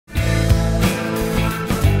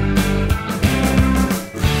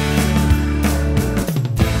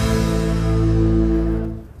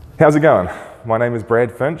How's it going? My name is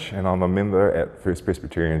Brad Finch and I'm a member at First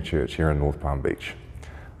Presbyterian Church here in North Palm Beach.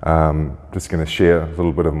 Just going to share a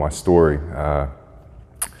little bit of my story. I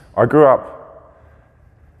grew up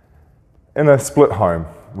in a split home,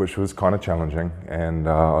 which was kind of challenging, and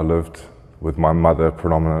I lived with my mother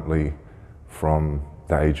predominantly from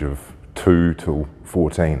the age of 2 till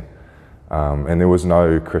 14. And there was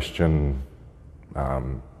no Christian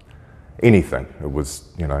anything. It was,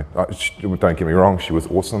 don't get me wrong, she was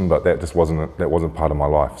awesome, but that wasn't part of my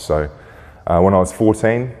life. So when I was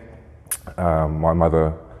 14, my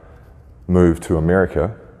mother moved to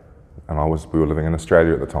America, and we were living in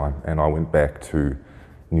Australia at the time, and I went back to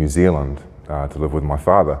New Zealand to live with my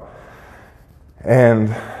father.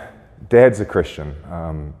 And Dad's a Christian.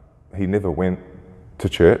 He never went to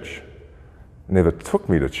church, never took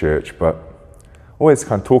me to church, but always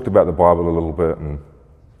kind of talked about the Bible a little bit. And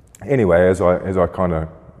anyway, as I kind of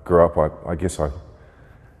grew up, I guess I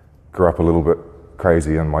grew up a little bit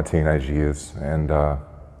crazy in my teenage years, and I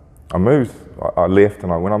left,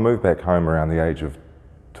 and when I moved back home around the age of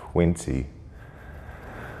 20,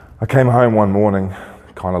 I came home one morning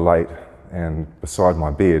kind of late, and beside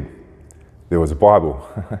my bed there was a Bible,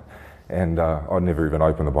 and I'd never even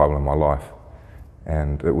opened the Bible in my life,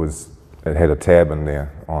 and it had a tab in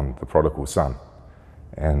there on the prodigal son,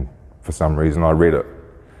 and for some reason I read it.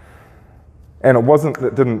 And it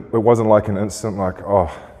wasn't like an instant,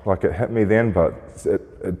 like it hit me then, but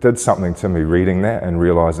it did something to me reading that and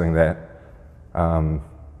realizing that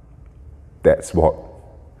that's what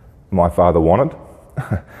my father wanted,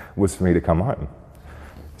 was for me to come home.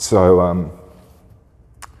 So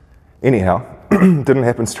anyhow, didn't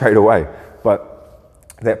happen straight away, but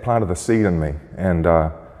that planted the seed in me. And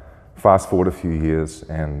fast forward a few years,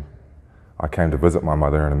 and I came to visit my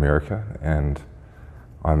mother in America, and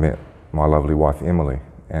I met my lovely wife Emily,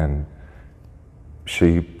 and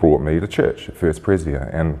she brought me to church at First Presbyterian,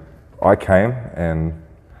 and I came and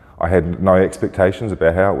I had no expectations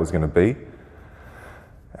about how it was going to be,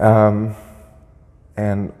 and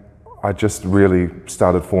I just really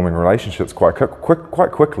started forming relationships quite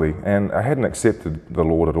quickly, and I hadn't accepted the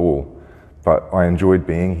Lord at all, but I enjoyed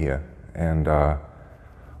being here. And I'm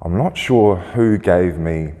not sure who gave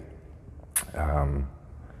me a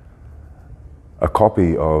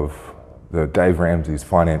copy of the Dave Ramsey's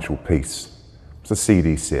Financial Peace. It's a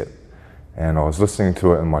CD set, and I was listening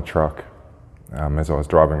to it in my truck as I was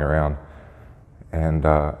driving around. And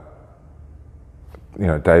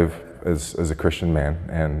Dave is a Christian man,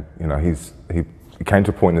 and he came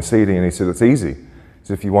to a point in the CD, and he said, "It's easy.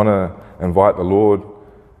 So if you want to invite the Lord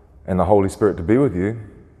and the Holy Spirit to be with you,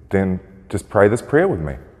 then just pray this prayer with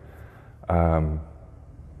me."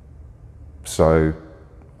 So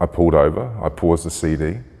I pulled over, I paused the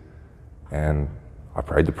CD, and I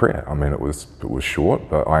prayed the prayer. I mean, it was short,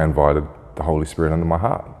 but I invited the Holy Spirit into my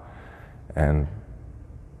heart, and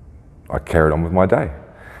I carried on with my day.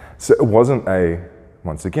 So it wasn't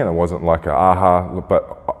like a aha,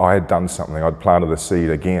 but I had done something. I'd planted the seed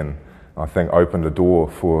again. I think opened a door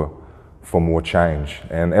for more change.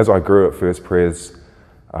 And as I grew at First Pres,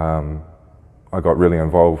 I got really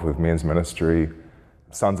involved with men's ministry,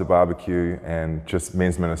 Sons of Barbecue, and just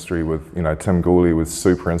men's ministry with, Tim Gooley was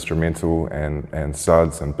super instrumental, and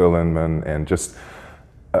Suds and Bill Inman, and just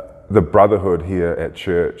the brotherhood here at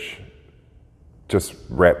church just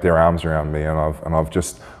wrapped their arms around me, and I've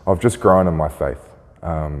just grown in my faith.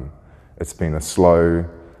 It's been a slow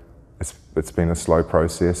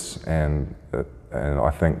process, and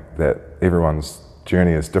I think that everyone's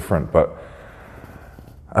journey is different, but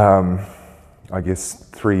I guess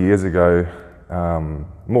 3 years ago, I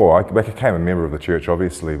became a member of the church,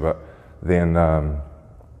 obviously, but then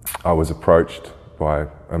I was approached by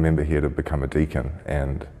a member here to become a deacon,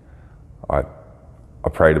 and I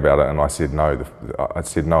prayed about it, and I said no.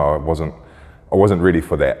 I wasn't ready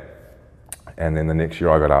for that. And then the next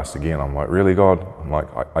year I got asked again. I'm like, "Really, God?" I'm like,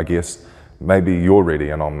 I guess maybe you're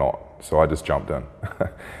ready and I'm not. So I just jumped in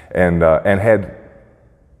and had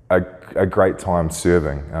a great time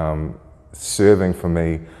serving. Serving for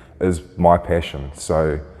me is my passion.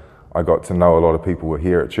 So I got to know a lot of people who were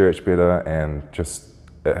here at church better, and just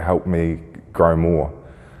it helped me grow more.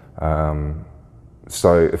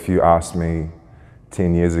 So if you asked me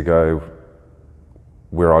 10 years ago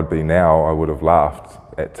where I'd be now, I would have laughed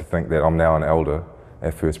to think that I'm now an elder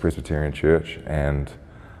at First Presbyterian Church, and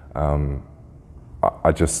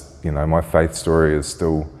I just, my faith story is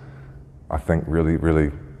still, I think, really,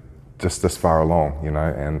 really just this far along,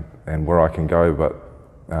 and where I can go, but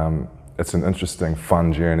it's an interesting,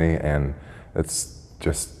 fun journey, and it's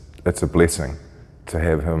a blessing to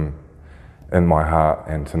have him in my heart,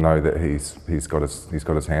 and to know that he's got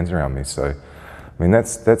his hands around me. So, I mean,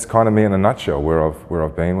 that's kind of me in a nutshell, where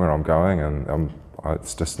I've been, where I'm going, and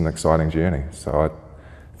it's just an exciting journey. So I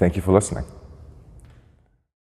thank you for listening.